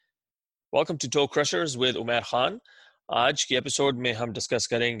Welcome to to crushers with Umar Khan. आज की episode में हम डिस्कस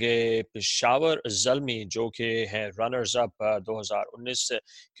करेंगे पेशावर ज़ल्मी जो कि हैं रनर्स अप 2019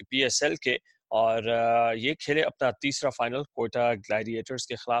 के पीएसएल के और ये खेले अपना तीसरा फाइनल कोयटा ग्लैडिएटर्स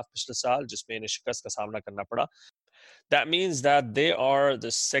के खिलाफ पिछले साल जिसमें इन्हें शिकस्त का सामना करना पड़ा। That means that they are the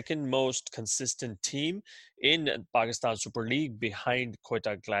second most consistent team in Pakistan Super League behind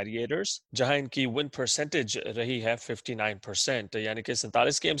Quetta Gladiators, जहां इनकी win percentage रही है 59%, यानी कि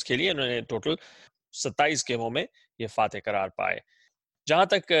 47 गेम्स खेली है इन्होंने टोटल, 27 गेमों में ये फातेह करार पाए। जहां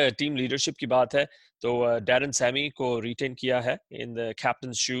तक टीम लीडरशिप की बात है तो डैरन सैमी को रिटेन किया है in the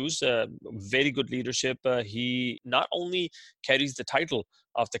captain shoes. Very good leadership. He not only carries the title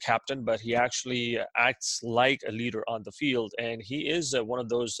of the captain, but he actually acts like a leader on the field, and he is one of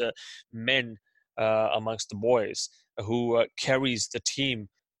those men amongst the boys who carries the team.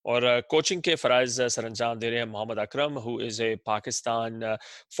 और coaching के फ़राइज़ सरअंजाम दे रहे हैं Mohammad Akram, who is a Pakistan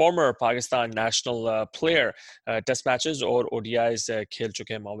farmer Pakistan national player, test matches और ODIs खेल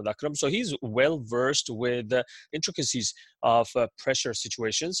चुके हैं मोहम्मद अकरम. सो he is well versed with intricacies of pressure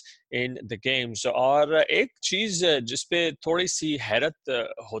situations in the games. और एक चीज़ जिस पे थोड़ी सी हैरत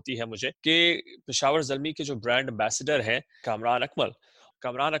होती है मुझे कि पेशावर ज़ल्मी के जो ब्रांड एम्बेसडर हैं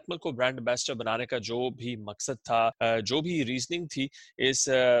कामरान अकमल को ब्रांड एम्बेसडर बनाने का जो भी मकसद था, जो भी रीजनिंग थी इस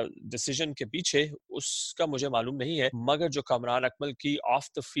डिसीजन के पीछे, उसका मुझे मालूम नहीं है. मगर जो कामरान अकमल की ऑफ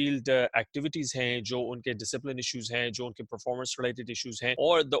द फील्ड एक्टिविटीज हैं, जो उनके डिसिप्लिन इश्यूज हैं, जो उनके परफॉर्मेंस रिलेटेड इश्यूज हैं,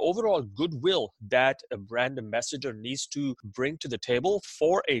 और the overall goodwill that a brand ambassador needs to bring to the table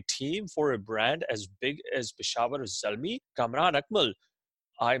for a team, for a brand as big as Peshawar Zalmi, Kamran Akmal,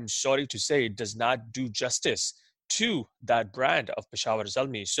 I'm sorry to say, it does not do justice to that brand of Peshawar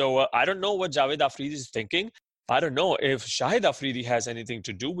Zalmi. So I don't know what Javed Afridi is thinking. I don't know if Shahid Afridi has anything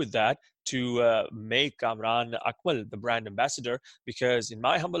to do with that to make Kamran Akmal the brand ambassador, because in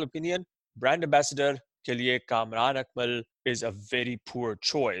my humble opinion, brand ambassador ke liye Kamran Akmal is a very poor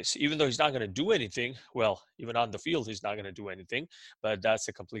choice. Even though he's not going to do anything, well, even on the field, he's not going to do anything, but that's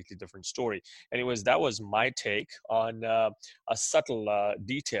a completely different story. Anyways, that was my take on a subtle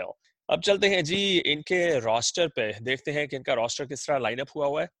detail. अब चलते हैं जी इनके roster पे, देखते हैं कि इनका roster किस तरह लाइनअप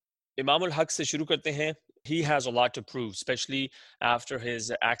हुआ है. इमामुल हक से शुरू करते हैं. He has a lot to prove, especially after his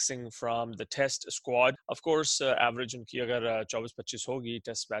axing from the test squad. Of course, average उनकी अगर 24-25 होगी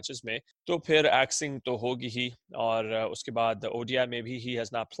टेस्ट मैचेस में तो फिर axing तो होगी ही, और उसके बाद ODI में भी he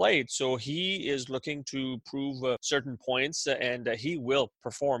has not played, so he is looking to prove certain points, and he will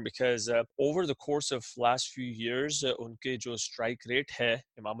perform because over the course of last few years उनके जो strike rate है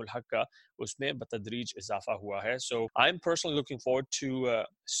इमामुल हक का उसमें बतदरीज इजाफा हुआ है. So I'm personally looking forward to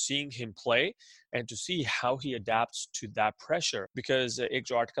seeing him play and to see how he adapts to that pressure, because एक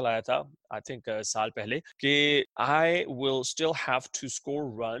जो आर्टिकल आया था I think साल पहले कि I will still have to score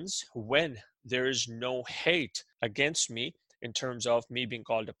runs when there is no hate against me in terms of me being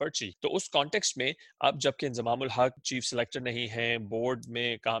called a पर्ची. तो उस कॉन्टेक्स्ट में अब जबकि इंजमामुल हक चीफ सिलेक्टर नहीं हैं, बोर्ड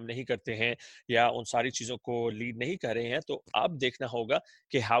में काम नहीं करते हैं या उन सारी चीज़ों को लीड नहीं कर रहे हैं, तो अब देखना होगा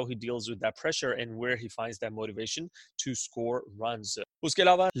कि how he deals with that pressure and where he finds that motivation to score runs. उसके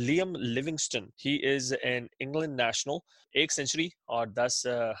अलावा Liam Livingstone, he is an England national, 1 century और 10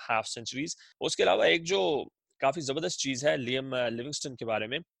 हाफ सेंचुरीज. उसके अलावा एक जो काफी जबरदस्त चीज है लियम लिविंगस्टन के बारे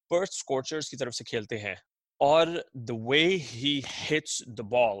में, पर्थ स्कॉचर्स की तरफ से खेलते हैं और the way he hits the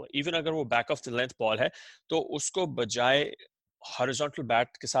ball, even अगर वो back of the length ball है तो उसको बजाय horizontal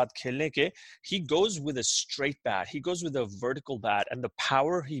bat के साथ खेलने के, he goes with a straight bat, he goes with a vertical bat, and the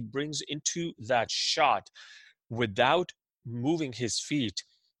power he brings into that shot without moving his feet,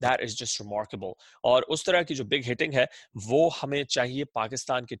 that is just remarkable. और उस तरह की जो बिग हिटिंग है वो हमें चाहिए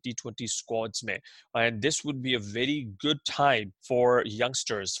पाकिस्तान के T20 स्क्वाड्स में, and this would be a very good time for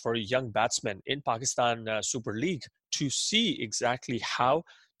youngsters, for young batsmen in Pakistan Super League to see exactly how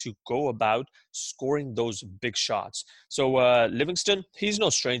to go about scoring those big shots. So Livingston, he's no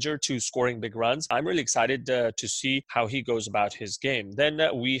stranger to scoring big runs. I'm really excited to see how he goes about his game. Then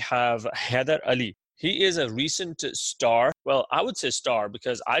we have Haider Ali. He is a recent star. Well, I would say star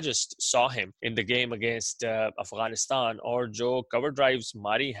because I just saw him in the game against Afghanistan. और जो cover drives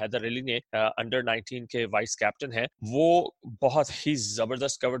मारी हैदर अली ने under 19 के vice captain है, वो बहुत ही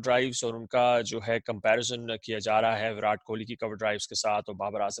जबरदस्त cover drives, और उनका जो है कंपैरिजन किया जा रहा है विराट कोहली की cover drives के साथ और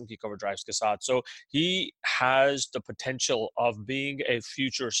बाबर आजम की cover drives के साथ. So he has the potential of being a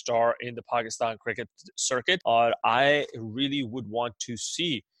future star in the Pakistan cricket circuit, और I really would want to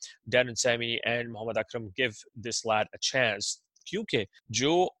see Darren Sammy and Mohammad Akram give this lad a chance. क्योंकि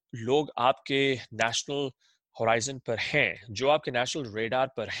जो लोग आपके national horizon पर हैं, जो आपके national radar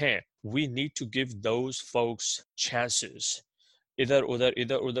पर हैं, we need to give those folks chances. इधर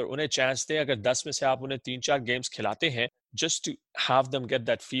उधर उन्हें चांस दें. अगर 10 में से आप उन्हें 3-4 गेम्स खिलाते हैं, just to have them get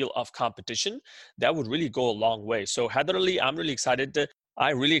that feel of competition, that would really go a long way. So Haider Ali, I'm really excited. I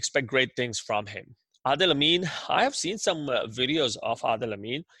really expect great things from him. Adil Amin, I have seen some videos of Adil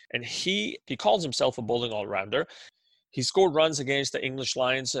Amin, and he calls himself a bowling all-rounder. He scored runs against the English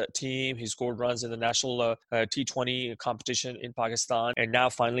Lions team. He scored runs in the national T20 competition in Pakistan. And now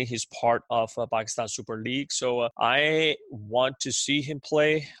finally he's part of Pakistan Super League. So I want to see him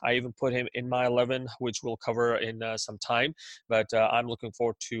play. I even put him in my 11, which we'll cover in some time. But I'm looking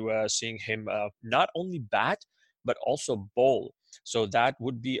forward to seeing him not only bat, but also bowl. So that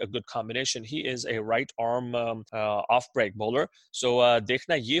would be a good combination. He is a right arm off break bowler. So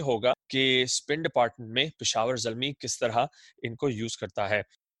देखना ये होगा कि spin department में पेशावर ज़ल्मी किस तरह इनको use करता है.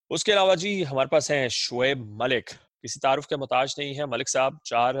 उसके अलावा जी हमारे पास हैं शोएब मलिक. किसी तारुफ के मोहताज नहीं है. मलिक साहब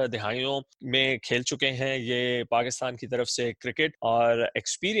 4 दिहाइयों में खेल चुके हैं ये पाकिस्तान की तरफ से क्रिकेट और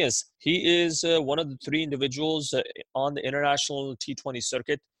experience. He is one of the 3 individuals on the international T20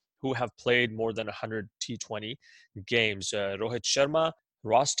 circuit who have played more than 100 T20 games. Rohit Sharma,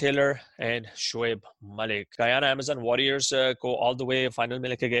 Ross Taylor and Shoaib Malik. Guyana Amazon Warriors को all the way फाइनल में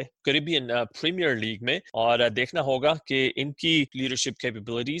लेके गए Caribbean premiere league में. और देखना होगा कि इनकी लीडरशिप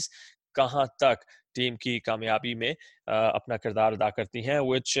कैपेबिलिटीज कहां तक टीम की कामयाबी में अपना किरदार अदा करती हैं.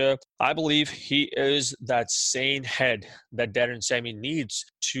 Which I believe he is that sane head that Darren Sammy needs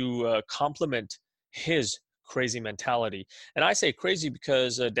to complement his crazy mentality. And I say crazy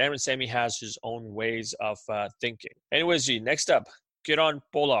because Darren Sammy has his own ways of thinking. Anyways, G, next up, Kieron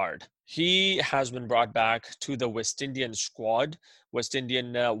Pollard. He has been brought back to the West Indian squad, West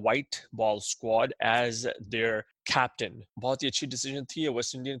Indian white ball squad as their captain. बहुत ही अच्छी decision थी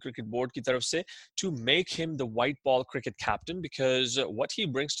West Indian Cricket Board की तरफ से to make him the white ball cricket captain, because what he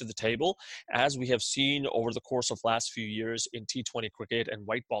brings to the table, as we have seen over the course of last few years in T20 cricket and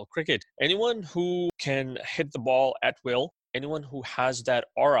white ball cricket, anyone who can hit the ball at will, anyone who has that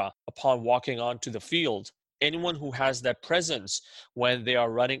aura upon walking onto the field, anyone who has that presence when they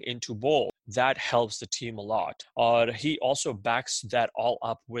are running into bowl, that helps the team a lot. Or he also backs that all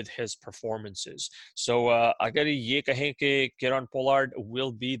up with his performances. So agar ye kahein ki Kieron Pollard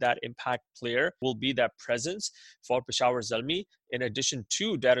will be that impact player, will be that presence for Peshawar Zalmi in addition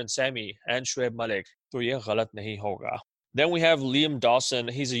to Darren Sammy and Shoaib Malik, to ye galat nahi hoga. Then we have Liam Dawson.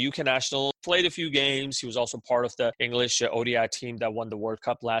 He's a UK national, played a few games. He was also part of the English ODI team that won the World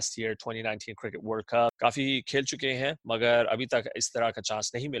Cup last year, 2019 Cricket World Cup. काफी खेल चुके हैं मगर अभी तक इस तरह का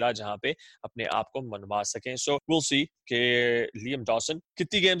चांस नहीं मिला जहां पे अपने आप को मनवा सकें. So we'll see कि Liam Dawson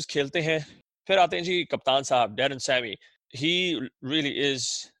कितनी गेम्स खेलते हैं. फिर आते हैं जी कप्तान साहब Darren Sammy. He really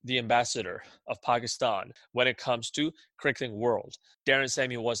is the ambassador of Pakistan when it comes to cricketing world. Darren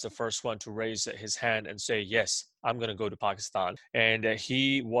Sammy was the first one to raise his hand and say, yes, I'm going to go to Pakistan. And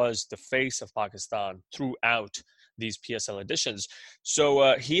he was the face of Pakistan throughout these PSL editions.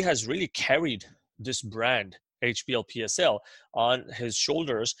 So he has really carried this brand, HPL PSL, on his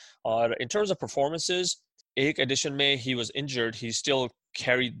shoulders. In terms of performances, एक edition में he was injured. He still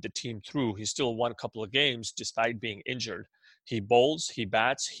carried the team through. He still won a couple of games despite being injured. He bowls, he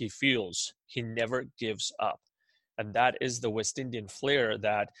bats, he fields. He never gives up. And that is the West Indian flair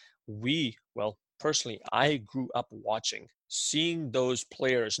that personally, I grew up watching, seeing those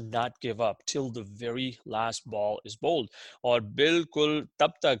players not give up till the very last ball is bowled. और बिल्कुल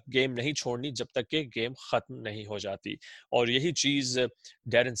तब तक game नहीं छोड़नी जब तक कि game खत्म नहीं हो जाती. और यही चीज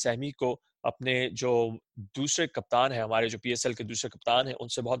डैरन सैमी को अपने जो दूसरे कप्तान है, हमारे जो PSL के दूसरे कप्तान हैं,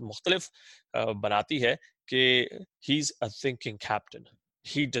 उनसे बहुत मुख्तलिफ बनाती है कि he's a thinking captain.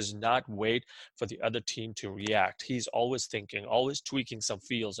 He does not wait for the other team to react. He's always thinking, always tweaking some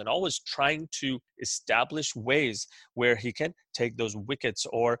fields, and always trying to establish ways where he can take those wickets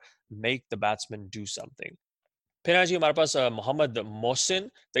or make the batsman do something. फिर आज हमारे पास मोहम्मद मोहसिन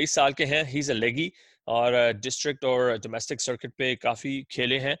 23 साल के हैं. He is a लेगी और district और domestic circuit पे काफी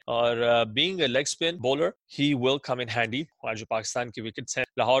खेले हैं. और being a leg spin bowler he will come in handy. और जो पाकिस्तान की विकेट्स हैं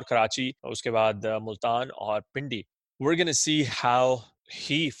लाहौर, कराची, उसके बाद मुल्तान और पिंडी, we're going to see how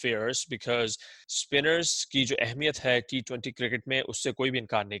he fares, because spinners की जो अहमियत है T20 क्रिकेट में उससे कोई भी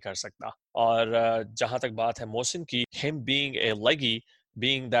इनकार नहीं कर सकता. और जहां तक बात है मोहसिन की, him being a leggy,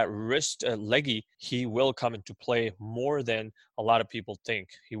 being that wrist leggy, he will come into play more than a lot of people think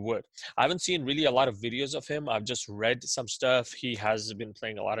he would. I haven't seen really a lot of videos of him. I've just read some stuff. He has been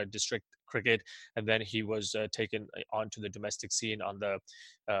playing a lot of district cricket, and then he was taken onto the domestic scene on the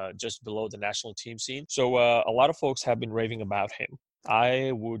just below the national team scene. So a lot of folks have been raving about him.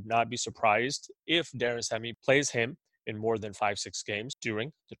 I would not be surprised if Darren Sammy plays him in more than 5-6 games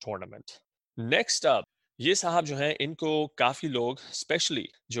during the tournament. Next up, ये साहब जो हैं इनको काफ़ी लोग specially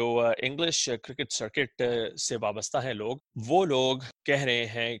जो English cricket circuit से वाबस्ता हैं लोग, वो लोग कह रहे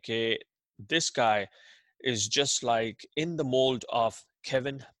हैं कि this guy is just like in the mould of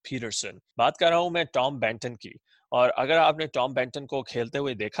Kevin Pietersen. बात कर रहा हूं मैं टॉम बेंटन की। और अगर आपने टॉम बेंटन को खेलते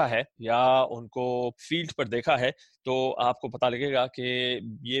हुए देखा है या उनको फील्ड पर देखा है तो आपको पता लगेगा कि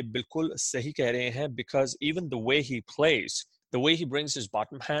ये बिल्कुल सही कह रहे हैं, because even the way he plays, the way he brings his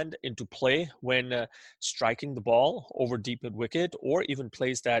bottom hand into play when striking the ball over deep mid wicket, or even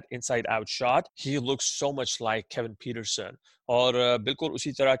plays that inside out shot, he looks so much like Kevin Peterson. और बिल्कुल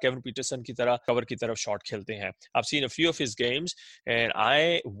उसी तरह Kevin Pietersen की तरह cover की तरफ shot खेलते हैं। I've seen a few of his games and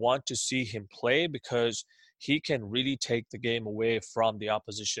I want to see him play because he can really take the game away from the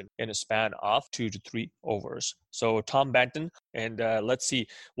opposition in a span of 2 to 3 overs. So Tom Banton, and let's see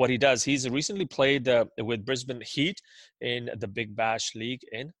what he does. He's recently played with Brisbane Heat in the Big Bash League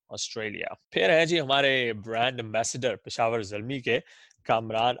in Australia. फिर है जी हमारे brand ambassador Peshawar Zalmi के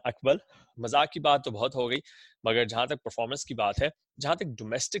कामरान अकमल। मजाक की बात तो बहुत हो गई, मगर जहां तक परफॉर्मेंस की बात है, जहां तक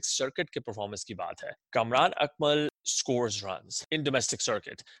डोमेस्टिक सर्किट के परफॉर्मेंस की बात है, Kamran Akmal scores runs in domestic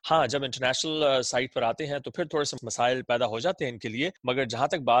circuit. हाँ, जब इंटरनेशनल साइट पर आते हैं तो फिर थोड़े से मसाइल पैदा हो जाते हैं इनके लिए, मगर जहां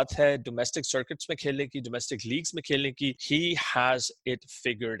तक बात है डोमेस्टिक सर्किट्स में खेलने की, डोमेस्टिक लीग्स में खेलने की, he has it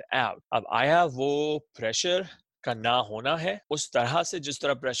figured out. अब आया वो प्रेशर का ना होना है उस तरह से जिस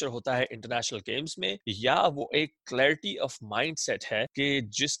तरह प्रेशर होता है इंटरनेशनल गेम्स में, या वो एक क्लैरिटी ऑफ माइंडसेट है कि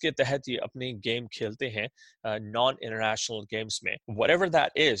जिसके तहत ये अपनी गेम खेलते हैं नॉन इंटरनेशनल गेम्स में। Whatever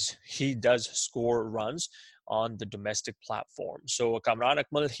that is, he does score runs on the domestic platform. So Kamran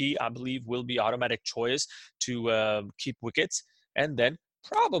Akmal, he I believe will be automatic choice to keep wickets and then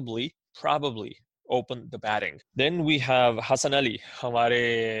probably open the batting. Then we have Hassan Ali,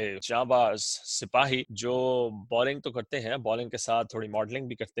 हमारे जाबाज सिपाही, जो bowling तो करते हैं, bowling के साथ थोड़ी modelling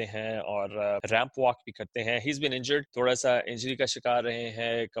भी करते हैं और रैंप वॉक भी करते हैं। He's been injured, थोड़ा सा इंजरी का शिकार रहे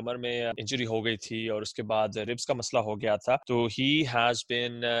हैं, कमर में इंजरी हो गई थी और उसके बाद रिब्स का मसला हो गया था, तो he has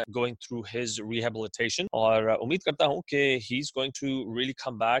been going through his rehabilitation और उम्मीद करता हूं कि he's going to really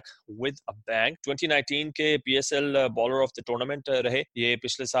come back with a bang। 2019 के PSL bowler of the tournament रहे ये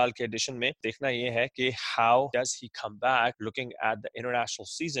पिछले साल के एडिशन में। देखना ये है कि how does he come back looking at the international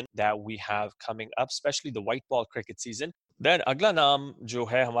season that we have coming up, especially the white ball cricket season। Then अगला नाम जो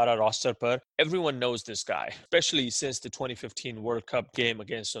है हमारा रोस्टर पर, everyone knows this guy, especially since the 2015 World Cup game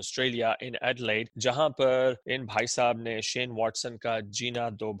against Australia in Adelaide, जहां पर इन भाई साहब ने शेन वॉटसन का जीना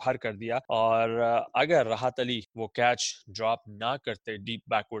दो भर कर दिया। और अगर राहत अली वो कैच ड्रॉप ना करते डीप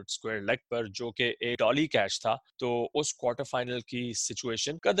बैकवर्ड स्क्वायर लेग पर, जो कि एक डॉली कैच था, तो उस क्वार्टर फाइनल की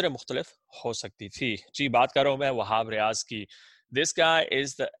सिचुएशन कदर मुख्तलिफ हो सकती थी। जी, बात कर रहा हूं मैं वहाब रियाज की। This guy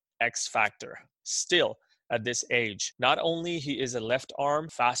is the X factor still at this age. Not only he is a left arm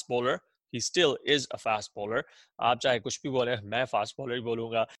fast bowler, he still is a fast bowler. आप चाहे कुछ भी बोले, मैं fast bowler ही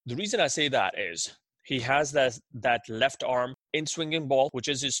बोलूंगा। The reason I say that is he has that left arm in swinging ball,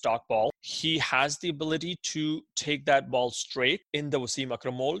 which is his stock ball. He has the ability to take that ball straight in the Wasim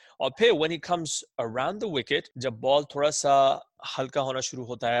Akram mold. और फिर when he comes around the wicket, जब ball थोड़ा सा हल्का होना शुरू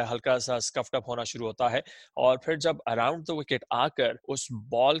होता है, हल्का सा स्कफ्ड अप होना शुरू होता है, और फिर जब अराउंड द विकेट आकर उस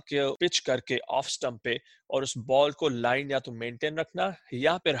बॉल के पिच करके ऑफ स्टंप पे और उस बॉल को लाइन या तो मेंटेन रखना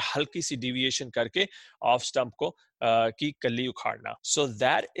या फिर हल्की सी डिविएशन करके ऑफ स्टंप को की कली उखाड़ना। So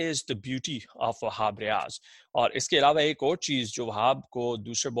that is the beauty of Wahab Riaz. और इसके अलावा एक और चीज जो वहाब को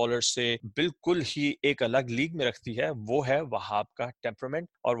दूसरे बॉलर से बिल्कुल ही एक अलग लीग में रखती है, वो है वहाब का टेम्परामेंट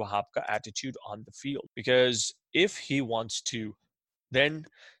और वहाब का attitude on the field. Because if he wants to, then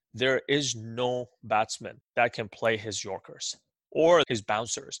there is no batsman that can play his Yorkers or his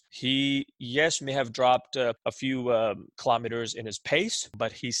bouncers. He, yes, may have dropped a few kilometers in his pace,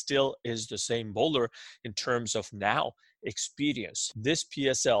 but he still is the same bowler in terms of now experience. This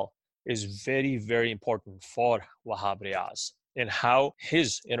PSL is very, very important for Wahab Riaz and how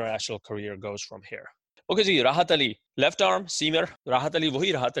his international career goes from here. Okay ji, Rahat Ali left arm seamer. राहत अली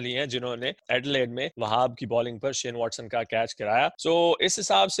वही राहत अली हैं जिन्होंने Adelaide में वहाब की bowling पर Shane Watson का catch कराया। सो इस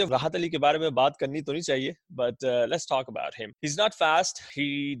हिसाब से राहत अली के बारे में बात करनी तो नहीं चाहिए, but let's talk about him. He is not fast,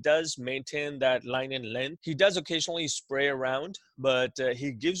 he does maintain that line and length, he does occasionally spray around, but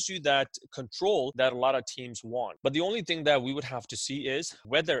he gives you that control that a lot of teams want. But the only thing that we would have to see is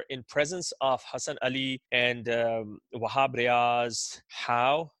whether in presence of Hassan Ali and Wahab Riaz,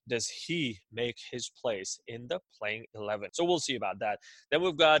 how does he make his place in the playing 11? So we'll see about that. Then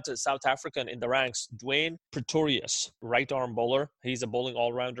we've got South African in the ranks, Dwayne Pretorius, right arm bowler. He's a bowling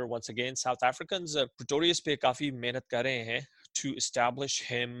all-rounder once again. South Africans Pretorius पे काफी मेहनत कर रहे हैं to establish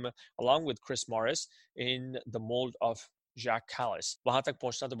him along with Chris Morris in the mold of Jack Callis. वहां तक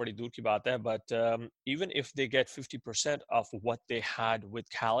पहुंचना तो बड़ी दूर की बात है, but even if they get 50% of what they had with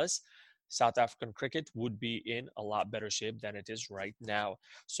Callis, South African cricket would be in a lot better shape than it is right now.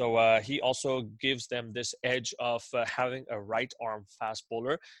 So he also gives them this edge of having a right arm fast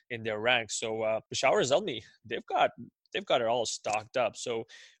bowler in their ranks. So Peshawar Zalmi, they've got it all stocked up. So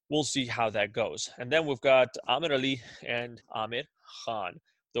we'll see how that goes. And then we've got Amir Ali and Amir Khan.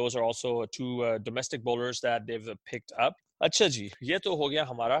 Those are also two domestic bowlers that they've picked up. अच्छा जी, ये तो हो गया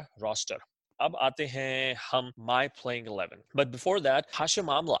हमारा roster. अब आते हैं हम My Playing 11. But before that, Hashim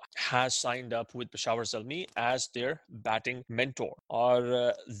Amla has signed up with Peshawar Zalmi as their batting mentor.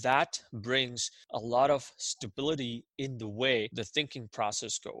 Or that brings a lot of stability in the way the thinking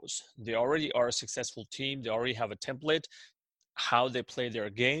process goes. They already are a successful team. They already have a template, how they play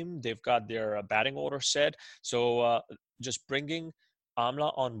their game. They've got their batting order set. So just bringing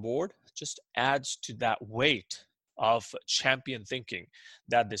Amla on board just adds to that weight of champion thinking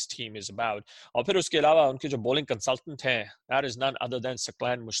that this team is about. और फिर उसके अलावा उनके जो bowling consultant हैं, that is none other than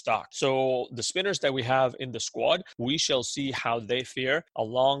Saqlan Mushtaq. So the spinners that we have in the squad, we shall see how they fare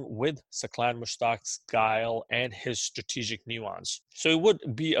along with Saqlan Mushtaq's guile and his strategic nuance. So it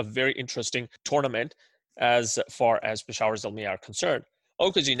would be a very interesting tournament as far as Peshawar Zalmi are concerned.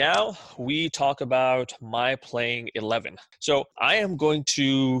 Okay, now we talk about My Playing 11. So I am going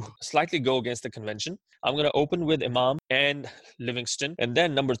to slightly go against the convention. I'm going to open with Imam and Livingston. And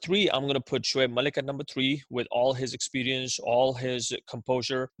then number 3, I'm going to put Shoaib Malik at number 3 with all his experience, all his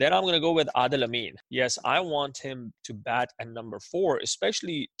composure. Then I'm going to go with Adil Amin. Yes, I want him to bat at number 4,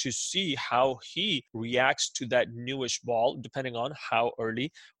 especially to see how he reacts to that newish ball, depending on how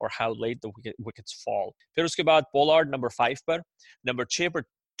early or how late the wickets fall. फिर उसके बाद Pollard number 5 पर, number 6 पर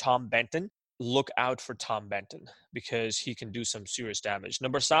Tom Benton. Look out for Tom Benton because he can do some serious damage.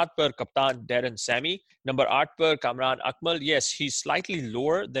 Number 7 per Kaptan Darren Sammy. Number 8 per Kamran Akmal. Yes, he's slightly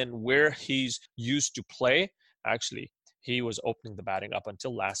lower than where he's used to play. Actually, he was opening the batting up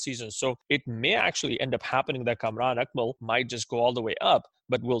until last season. So it may actually end up happening that Kamran Akmal might just go all the way up,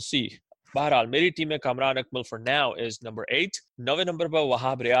 but we'll see. Bahral, मेरी team में Kamran Akmal for now is number 8. 9 number पर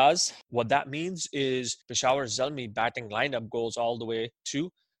Wahab Riaz. What that means is Peshawar Zalmi batting lineup goes all the way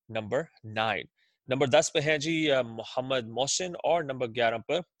to number 9. Number 10 पे है जी Muhammad Mohsin और number 11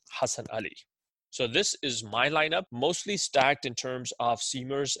 पर Hassan Ali. So this is my lineup, mostly stacked in terms of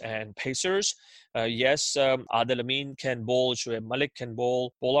seamers and pacers. Yes, Adil Amin can bowl, Shoaib Malik can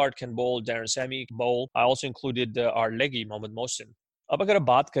bowl, Pollard can bowl, Darren Sammy can bowl. I also included our leggy, Mohammad Mohsin. अब अगर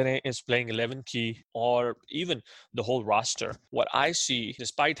बात करें इस playing 11 की or even the whole roster, what I see,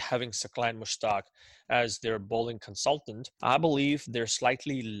 despite having Saqlan Mushtaq as their bowling consultant, I believe they're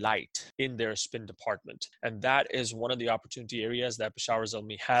slightly light in their spin department. And that is one of the opportunity areas that Peshawar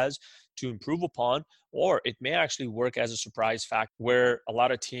Zalmi has to improve upon, or it may actually work as a surprise fact where a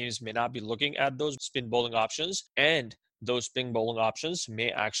lot of teams may not be looking at those spin bowling options, and those spin bowling options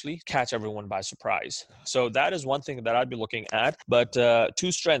may actually catch everyone by surprise. So that is one thing that I'd be looking at. But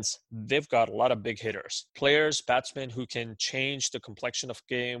two strengths, they've got a lot of big hitters. Players, batsmen who can change the complexion of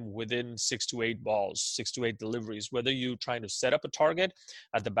game within 6 to 8 balls, 6 to 8 deliveries, whether you're trying to set up a target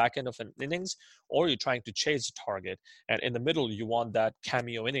at the back end of an innings or you're trying to chase a target. And in the middle, you want that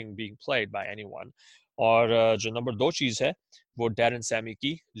cameo inning being played by anyone. और जो number 2 चीज़ है वो Darren Sami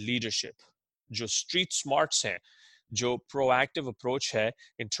की leadership, जो street smarts हैं, जो proactive approach hai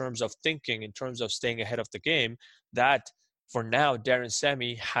in terms of thinking, in terms of staying ahead of the game, that for now, Darren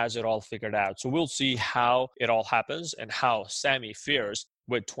Sammy has it all figured out. So we'll see how it all happens and how Sammy fares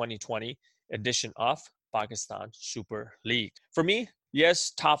with 2020 edition of Pakistan Super League. For me,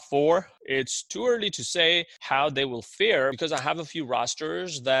 yes, top 4. It's too early to say how they will fare because I have a few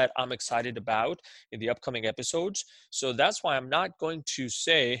rosters that I'm excited about in the upcoming episodes. So that's why I'm not going to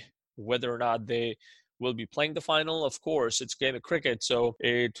say whether or not they will be playing the final. Of course, it's a game of cricket, so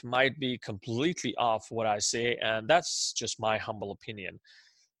it might be completely off what I say, and that's just my humble opinion.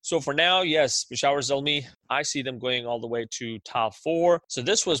 So for now, yes, Peshawar Zalmi, I see them going all the way to top 4. So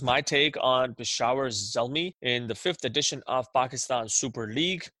this was my take on Peshawar Zalmi in the 5th edition of Pakistan Super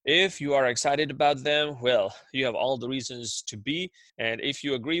League. If you are excited about them, well, you have all the reasons to be. And if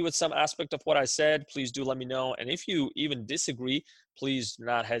you agree with some aspect of what I said, please do let me know. And if you even disagree, please do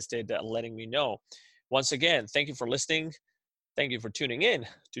not hesitate at letting me know. Once again, thank you for listening. Thank you for tuning in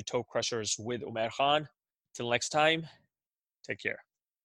to Toe Crushers with Umair Khan. Till next time, take care.